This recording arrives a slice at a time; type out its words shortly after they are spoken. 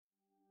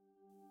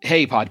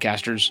Hey,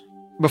 podcasters.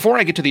 Before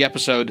I get to the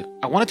episode,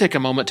 I want to take a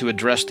moment to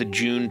address the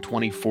June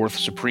 24th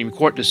Supreme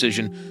Court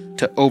decision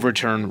to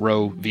overturn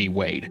Roe v.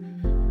 Wade.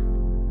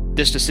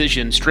 This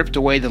decision stripped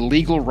away the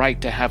legal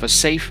right to have a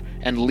safe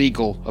and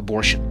legal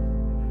abortion.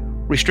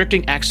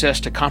 Restricting access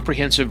to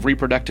comprehensive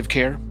reproductive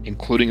care,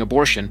 including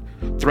abortion,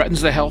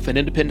 threatens the health and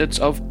independence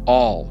of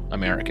all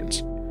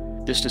Americans.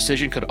 This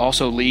decision could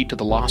also lead to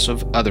the loss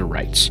of other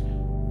rights.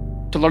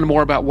 To learn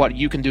more about what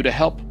you can do to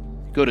help,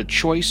 go to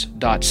choice.crd.co.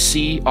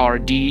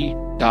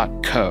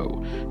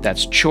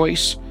 That's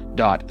choice.crd.co.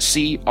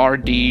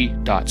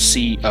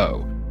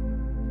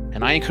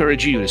 And I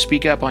encourage you to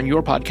speak up on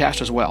your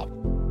podcast as well.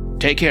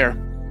 Take care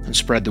and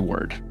spread the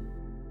word.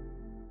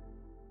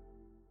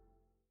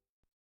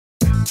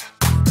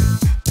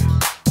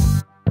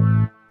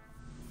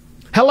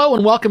 Hello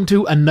and welcome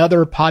to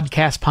another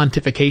Podcast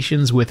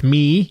Pontifications with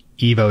me,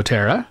 Evo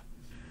Terra.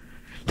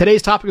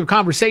 Today's topic of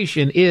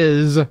conversation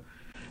is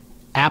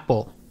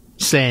Apple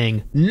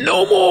saying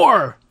no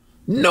more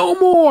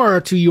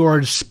to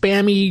your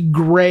spammy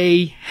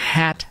gray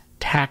hat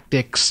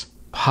tactics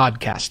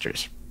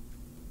podcasters.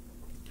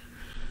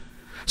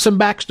 Some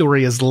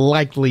backstory is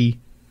likely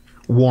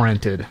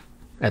warranted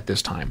at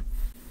this time.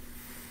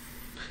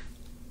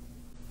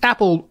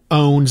 Apple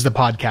owns the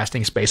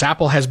podcasting space.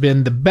 Apple has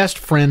been the best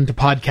friend to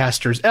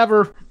podcasters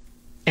ever,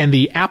 and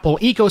the Apple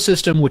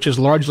ecosystem, which is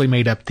largely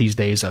made up these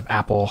days of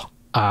Apple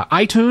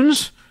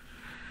iTunes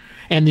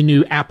and the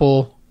new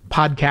Apple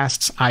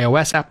Podcasts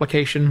iOS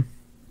application,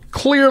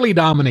 clearly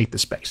dominate the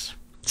space.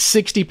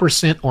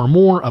 60% or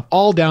more of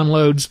all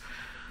downloads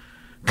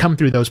come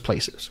through those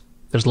places.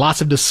 There's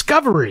lots of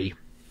discovery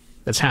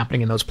that's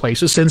happening in those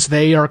places since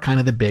they are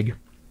kind of the big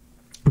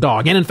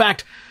dog. And in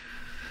fact,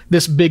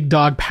 this big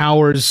dog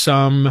powers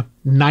some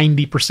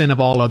 90%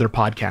 of all other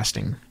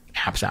podcasting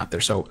apps out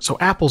there. So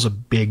Apple's a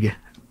big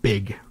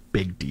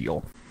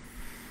deal.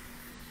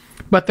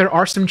 But there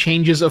are some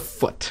changes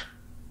afoot.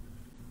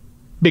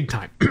 Big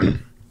time.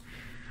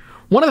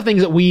 One of the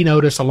things that we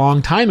noticed a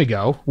long time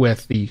ago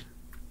with the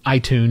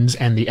iTunes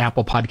and the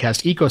Apple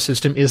podcast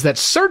ecosystem is that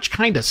search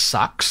kind of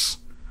sucks.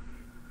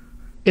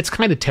 It's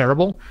kind of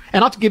terrible.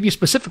 And I'll have to give you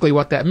specifically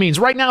what that means.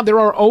 Right now, there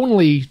are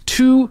only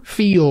two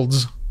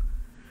fields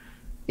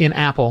in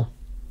Apple,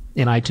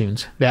 in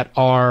iTunes, that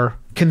are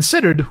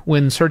considered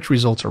when search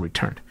results are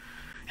returned.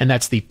 And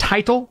that's the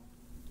title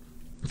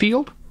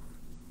field,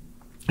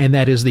 and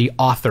that is the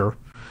author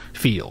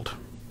field.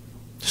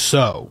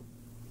 So,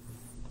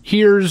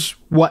 here's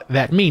what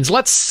that means.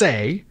 Let's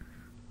say,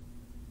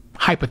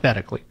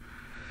 hypothetically,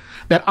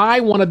 that I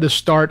wanted to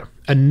start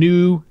a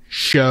new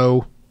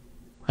show,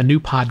 a new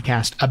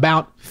podcast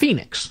about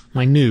Phoenix,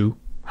 my new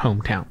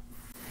hometown.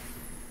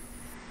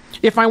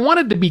 If I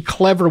wanted to be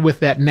clever with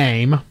that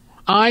name,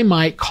 I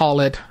might call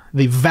it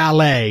the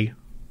Valet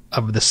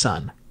of the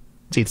Sun.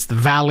 See, it's the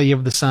Valley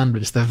of the Sun,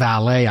 but it's the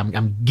Valet.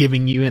 I'm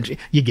giving you,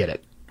 you get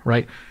it,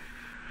 right?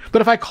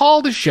 But if I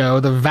call the show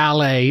the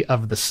Valet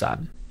of the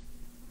Sun,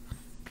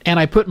 and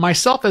I put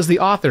myself as the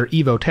author,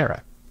 Evo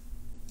Terra,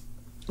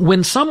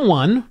 when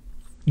someone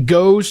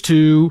goes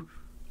to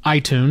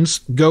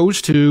iTunes,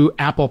 goes to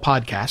Apple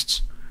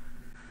Podcasts,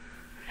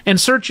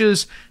 and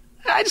searches,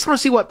 I just want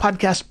to see what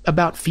podcasts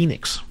about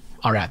Phoenix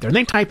are out there, and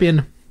they type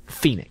in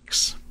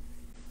Phoenix,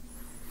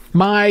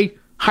 my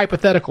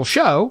hypothetical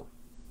show,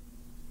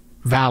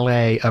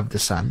 Valet of the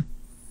Sun,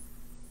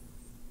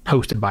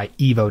 hosted by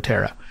Evo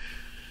Terra,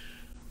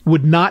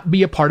 would not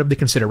be a part of the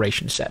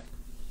consideration set.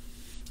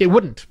 It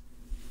wouldn't.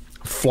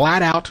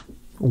 Flat out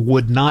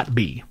would not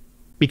be.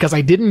 Because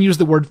I didn't use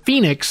the word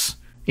Phoenix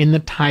in the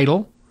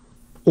title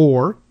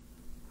or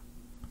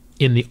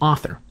in the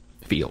author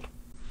field.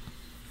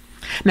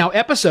 Now,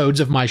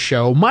 episodes of my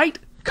show might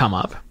come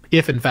up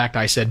if, in fact,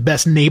 I said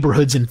best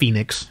neighborhoods in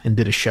Phoenix and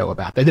did a show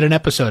about that. I did an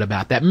episode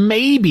about that.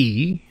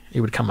 Maybe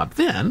it would come up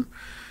then.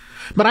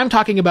 But I'm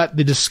talking about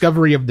the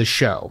discovery of the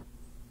show.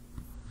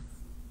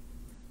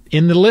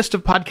 In the list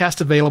of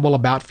podcasts available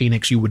about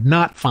Phoenix, you would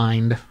not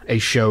find a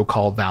show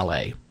called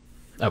Valet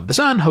of the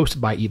Sun,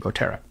 hosted by Evo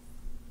Terra.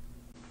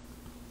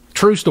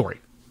 True story.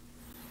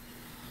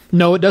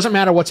 No, it doesn't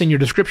matter what's in your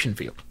description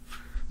field.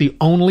 The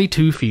only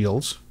two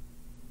fields: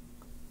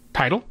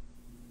 title,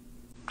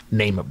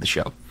 name of the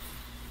show;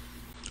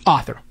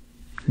 author,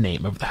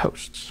 name of the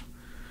hosts.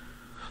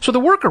 So the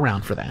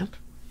workaround for that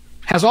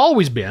has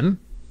always been,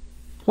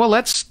 well,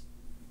 let's,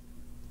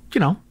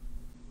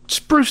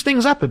 spruce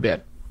things up a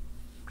bit.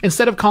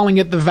 Instead of calling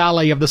it the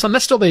Valet of the Sun,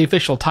 that's still the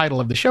official title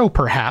of the show,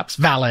 perhaps,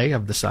 Valet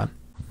of the Sun.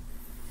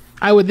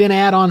 I would then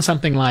add on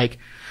something like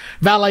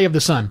Valet of the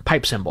Sun,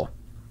 pipe symbol,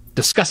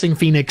 discussing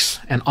Phoenix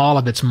and all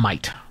of its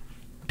might.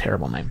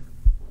 Terrible name.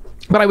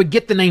 But I would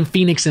get the name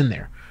Phoenix in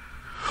there.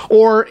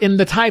 Or in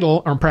the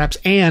title, or perhaps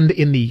and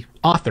in the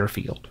author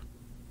field,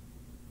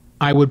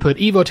 I would put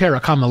Evo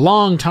Terra, a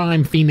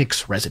long-time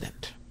Phoenix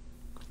resident.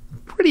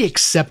 Pretty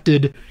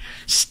accepted,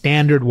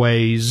 standard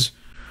ways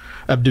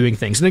of doing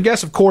things. And I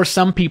guess, of course,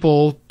 some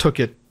people took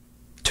it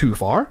too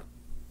far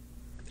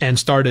and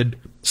started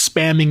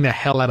spamming the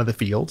hell out of the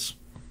fields.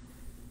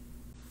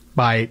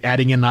 by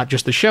adding in not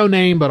just the show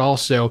name, but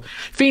also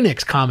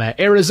Phoenix,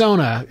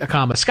 Arizona,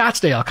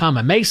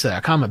 Scottsdale,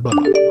 Mesa, blah, blah, blah,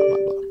 blah,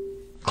 blah.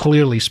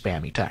 Clearly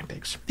spammy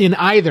tactics in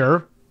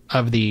either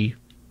of the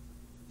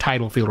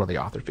title field or the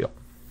author field.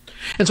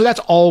 And so that's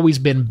always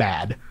been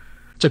bad.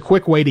 It's a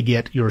quick way to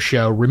get your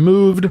show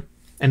removed,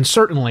 and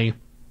certainly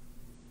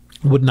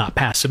would not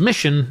pass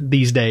submission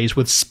these days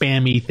with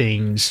spammy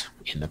things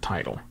in the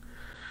title.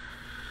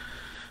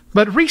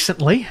 But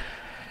recently,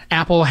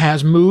 Apple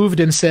has moved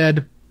and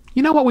said,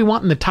 you know what we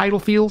want in the title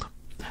field?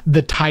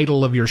 The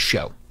title of your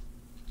show.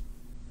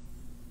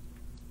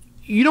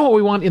 You know what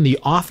we want in the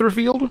author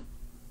field?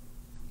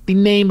 The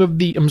name of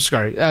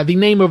the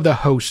name of the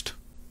host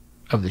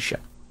of the show.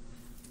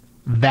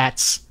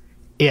 That's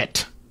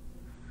it.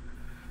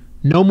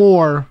 No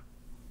more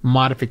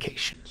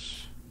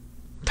modifications.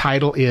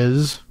 Title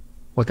is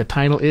what the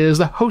title is.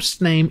 The host's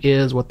name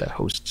is what the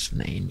host's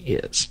name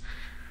is.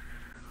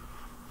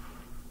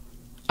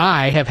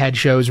 I have had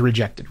shows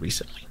rejected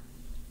recently.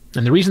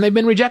 And the reason they've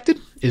been rejected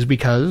is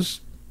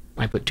because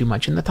I put too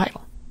much in the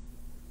title.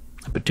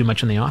 I put too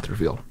much in the author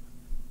field.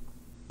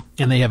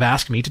 And they have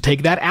asked me to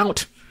take that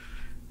out.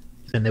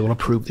 Then they will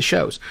approve the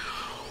shows.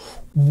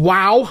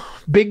 Wow.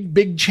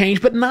 Big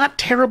change, but not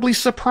terribly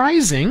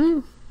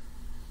surprising.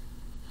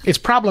 It's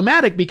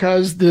problematic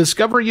because the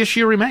discovery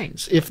issue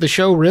remains. If the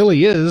show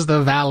really is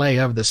the valet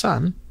of the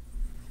sun,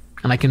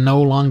 and I can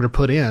no longer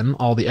put in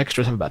all the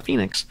extra stuff about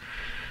Phoenix,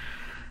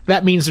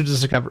 that means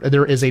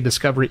there is a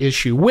discovery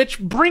issue, which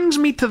brings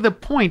me to the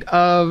point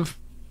of,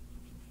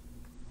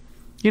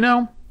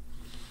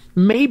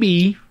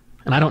 maybe,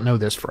 and I don't know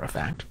this for a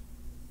fact,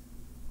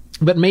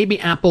 but maybe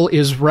Apple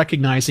is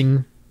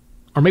recognizing,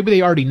 or maybe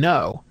they already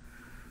know,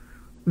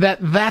 that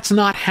that's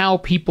not how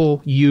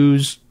people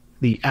use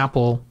the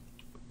Apple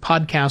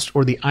Podcast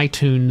or the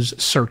iTunes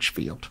search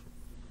field.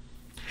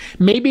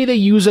 Maybe they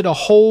use it a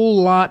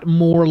whole lot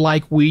more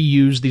like we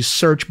use the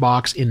search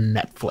box in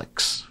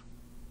Netflix.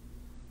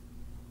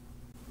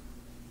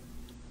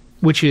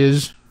 Which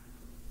is,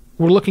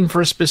 we're looking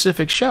for a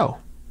specific show.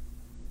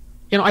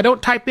 I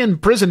don't type in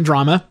prison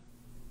drama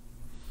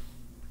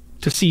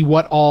to see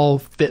what all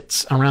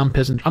fits around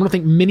prison. I don't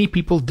think many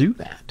people do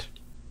that.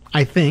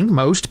 I think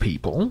most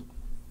people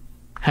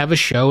have a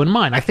show in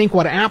mind. I think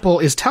what Apple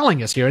is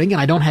telling us here, and again,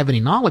 I don't have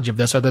any knowledge of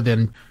this other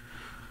than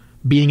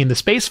being in the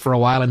space for a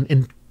while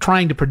and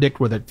trying to predict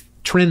where the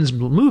trend's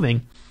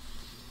moving,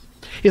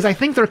 is I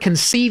think they're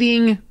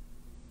conceding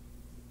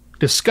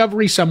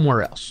discovery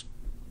somewhere else.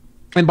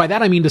 And by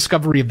that I mean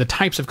discovery of the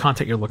types of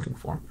content you're looking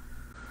for.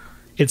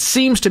 It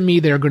seems to me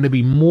they're going to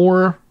be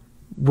more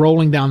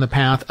rolling down the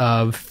path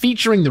of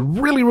featuring the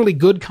really, really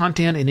good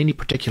content in any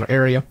particular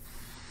area.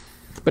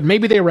 But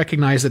maybe they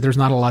recognize that there's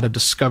not a lot of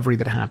discovery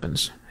that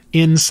happens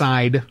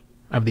inside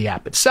of the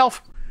app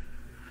itself,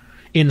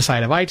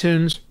 inside of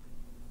iTunes,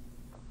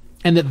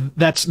 and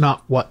that's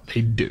not what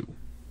they do.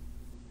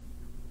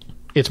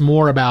 It's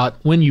more about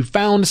when you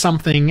found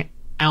something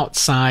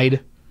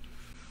outside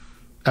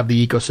of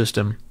the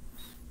ecosystem,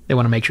 they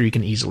want to make sure you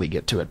can easily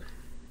get to it.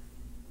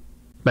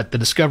 But the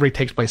discovery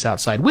takes place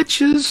outside,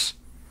 which is,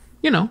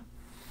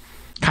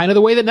 kind of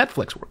the way that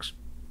Netflix works.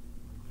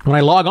 When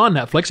I log on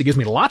Netflix, it gives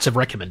me lots of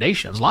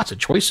recommendations, lots of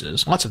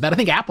choices, lots of that. I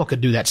think Apple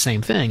could do that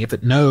same thing if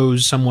it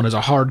knows someone is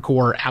a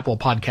hardcore Apple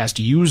Podcast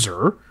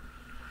user.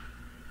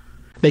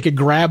 They could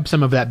grab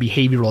some of that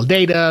behavioral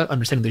data,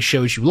 understanding the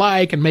shows you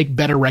like, and make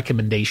better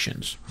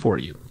recommendations for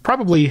you.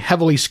 Probably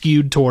heavily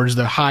skewed towards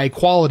the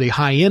high-quality,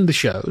 high-end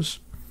shows.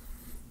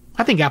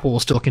 I think Apple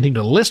will still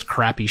continue to list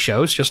crappy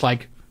shows, just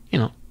like,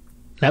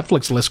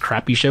 Netflix lists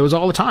crappy shows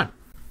all the time.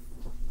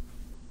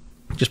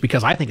 Just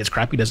because I think it's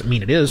crappy doesn't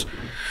mean it is.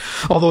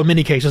 Although in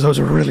many cases those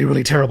are really,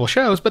 really terrible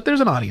shows, but there's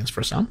an audience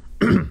for some.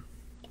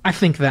 I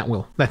think that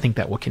will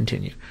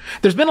continue.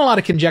 There's been a lot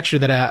of conjecture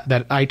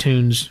that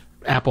iTunes,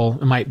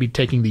 Apple might be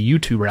taking the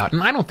YouTube route,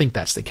 and I don't think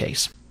that's the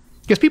case.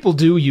 Because people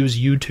do use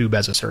YouTube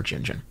as a search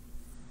engine.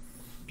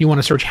 If you want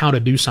to search how to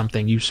do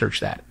something, you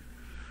search that.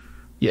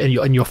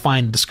 And you'll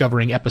find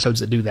discovering episodes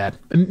that do that.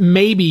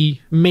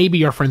 Maybe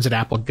our friends at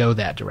Apple go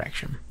that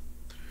direction.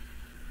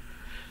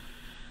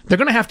 They're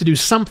going to have to do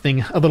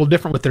something a little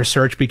different with their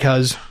search,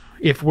 because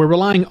if we're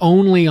relying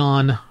only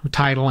on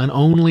title and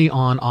only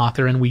on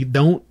author, and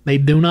they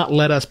do not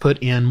let us put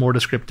in more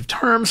descriptive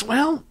terms,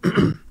 well,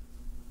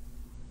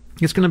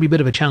 it's going to be a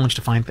bit of a challenge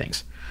to find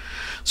things.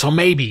 So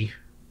maybe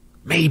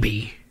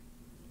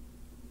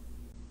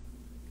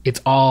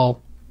it's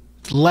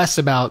less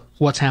about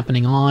what's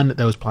happening on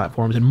those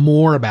platforms and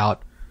more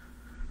about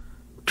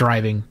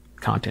driving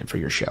content for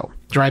your show,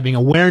 driving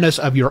awareness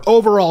of your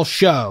overall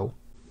show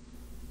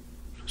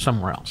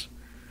somewhere else.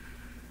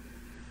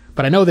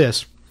 But I know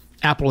this,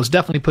 Apple is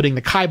definitely putting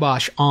the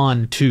kibosh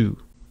on to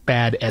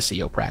bad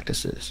SEO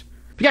practices.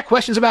 If you got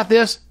questions about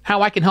this,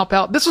 how I can help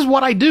out, this is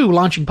what I do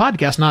launching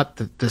podcasts, not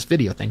this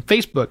video thing.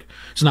 Facebook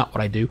is not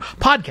what I do.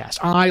 Podcasts.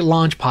 I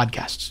launch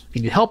podcasts. If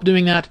you need help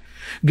doing that,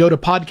 go to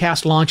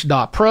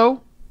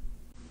podcastlaunch.pro.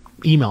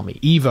 Email me,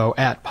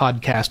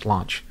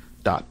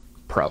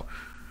 evo@podcastlaunch.pro.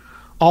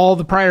 All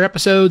the prior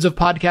episodes of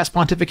Podcast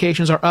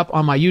Pontifications are up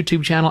on my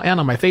YouTube channel and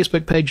on my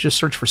Facebook page. Just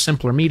search for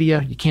Simpler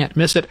Media. You can't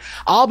miss it.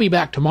 I'll be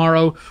back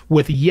tomorrow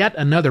with yet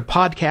another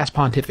Podcast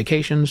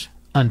Pontifications.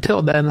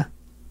 Until then,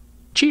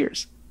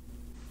 cheers.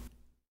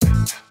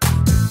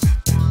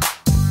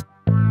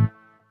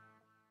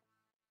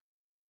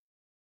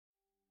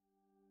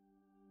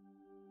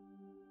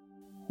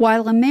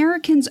 While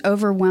Americans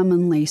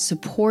overwhelmingly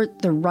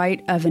support the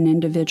right of an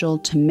individual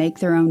to make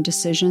their own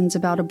decisions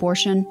about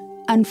abortion,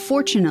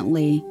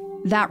 unfortunately,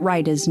 that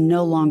right is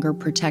no longer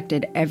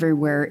protected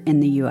everywhere in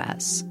the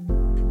U.S.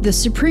 The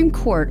Supreme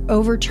Court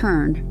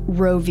overturned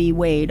Roe v.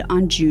 Wade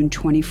on June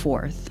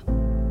 24th.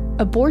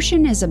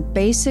 Abortion is a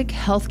basic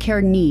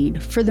healthcare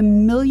need for the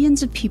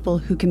millions of people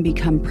who can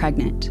become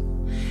pregnant.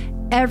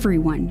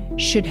 Everyone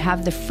should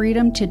have the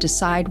freedom to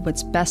decide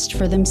what's best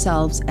for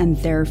themselves and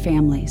their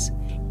families,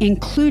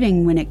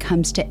 including when it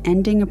comes to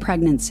ending a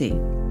pregnancy.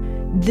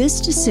 This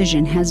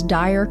decision has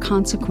dire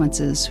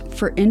consequences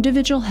for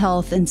individual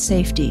health and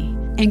safety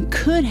and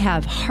could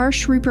have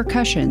harsh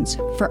repercussions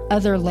for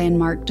other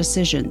landmark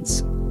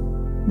decisions.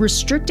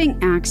 Restricting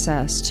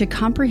access to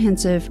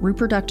comprehensive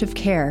reproductive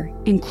care,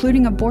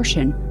 including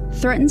abortion,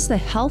 threatens the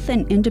health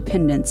and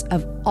independence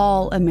of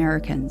all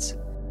Americans.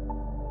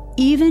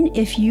 Even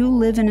if you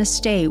live in a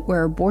state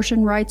where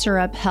abortion rights are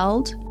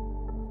upheld,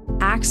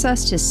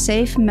 access to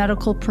safe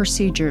medical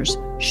procedures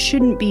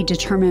shouldn't be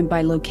determined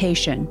by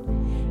location,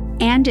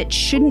 and it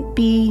shouldn't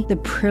be the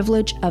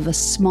privilege of a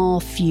small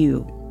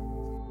few.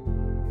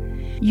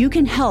 You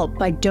can help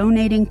by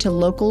donating to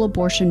local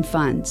abortion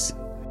funds.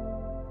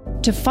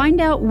 To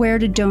find out where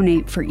to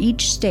donate for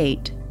each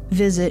state,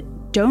 visit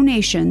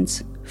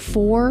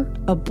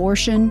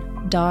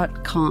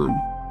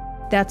donationsforabortion.com.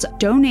 That's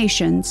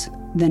donations,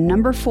 the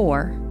number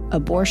 4,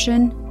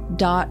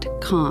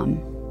 abortion.com.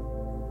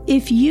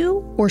 If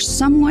you or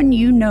someone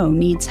you know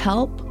needs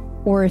help,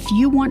 or if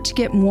you want to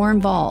get more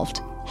involved,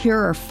 here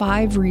are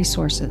 5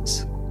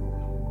 resources.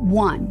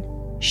 1.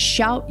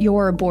 Shout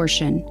Your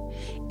Abortion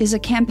is a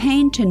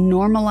campaign to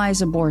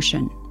normalize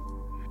abortion.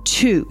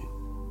 2.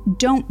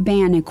 Don't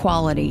Ban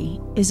Equality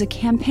is a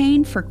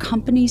campaign for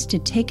companies to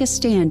take a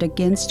stand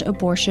against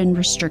abortion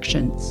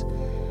restrictions.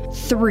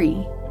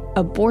 3.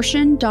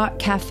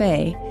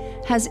 Abortion.cafe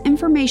has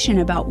information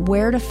about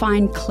where to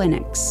find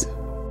clinics.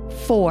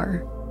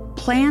 4.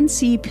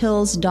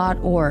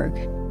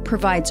 PlanCpills.org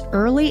provides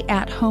early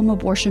at-home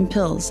abortion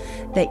pills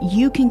that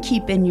you can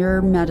keep in your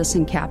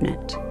medicine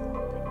cabinet.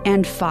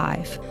 And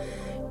 5.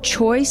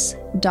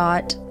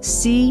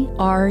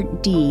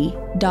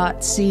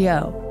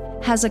 Choice.crd.co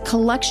has a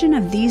collection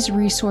of these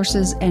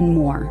resources and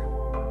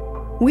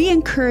more. We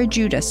encourage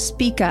you to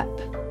speak up,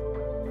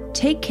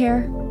 take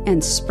care,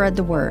 and spread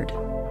the word.